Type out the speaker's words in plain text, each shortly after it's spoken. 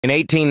In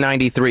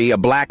 1893, a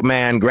black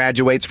man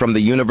graduates from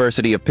the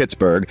University of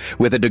Pittsburgh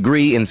with a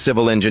degree in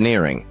civil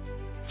engineering.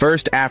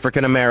 First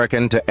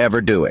African-American to ever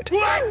do it.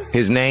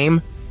 His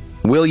name?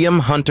 William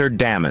Hunter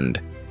Dammond.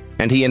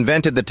 And he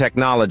invented the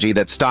technology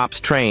that stops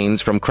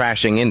trains from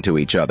crashing into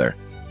each other.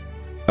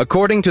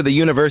 According to the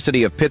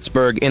University of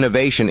Pittsburgh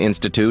Innovation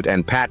Institute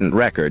and Patent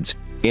Records,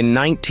 in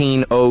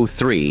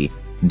 1903,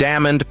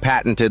 Dammond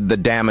patented the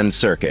Dammond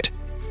Circuit,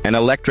 an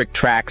electric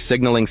track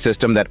signaling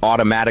system that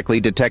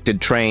automatically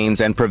detected trains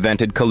and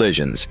prevented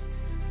collisions.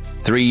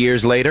 3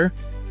 years later,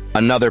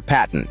 another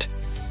patent,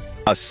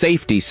 a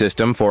safety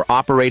system for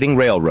operating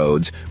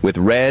railroads with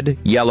red,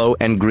 yellow,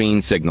 and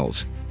green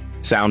signals.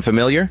 Sound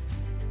familiar?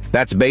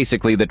 That's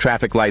basically the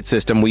traffic light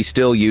system we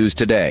still use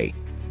today.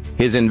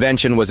 His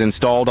invention was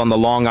installed on the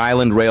Long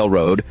Island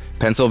Railroad,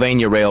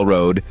 Pennsylvania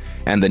Railroad,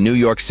 and the New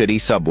York City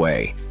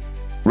subway.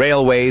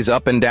 Railways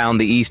up and down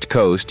the East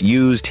Coast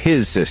used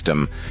his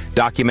system,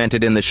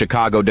 documented in the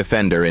Chicago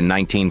Defender in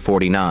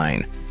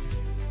 1949.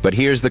 But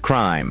here's the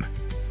crime.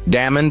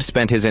 Dammond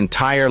spent his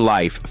entire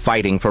life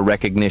fighting for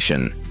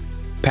recognition.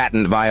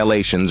 Patent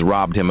violations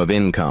robbed him of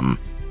income.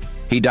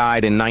 He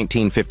died in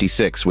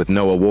 1956 with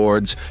no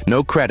awards,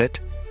 no credit,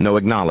 no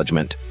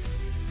acknowledgement.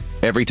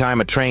 Every time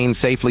a train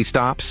safely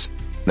stops,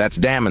 that's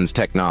Dammond's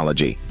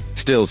technology,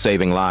 still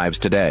saving lives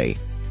today.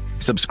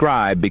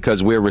 Subscribe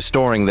because we're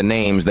restoring the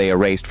names they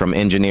erased from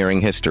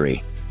engineering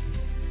history.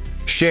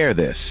 Share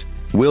this.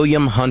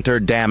 William Hunter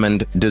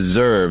Dammond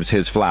deserves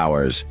his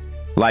flowers.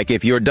 Like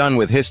if you're done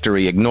with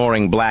history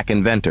ignoring black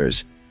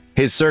inventors,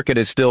 his circuit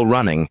is still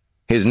running.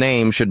 His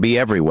name should be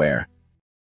everywhere.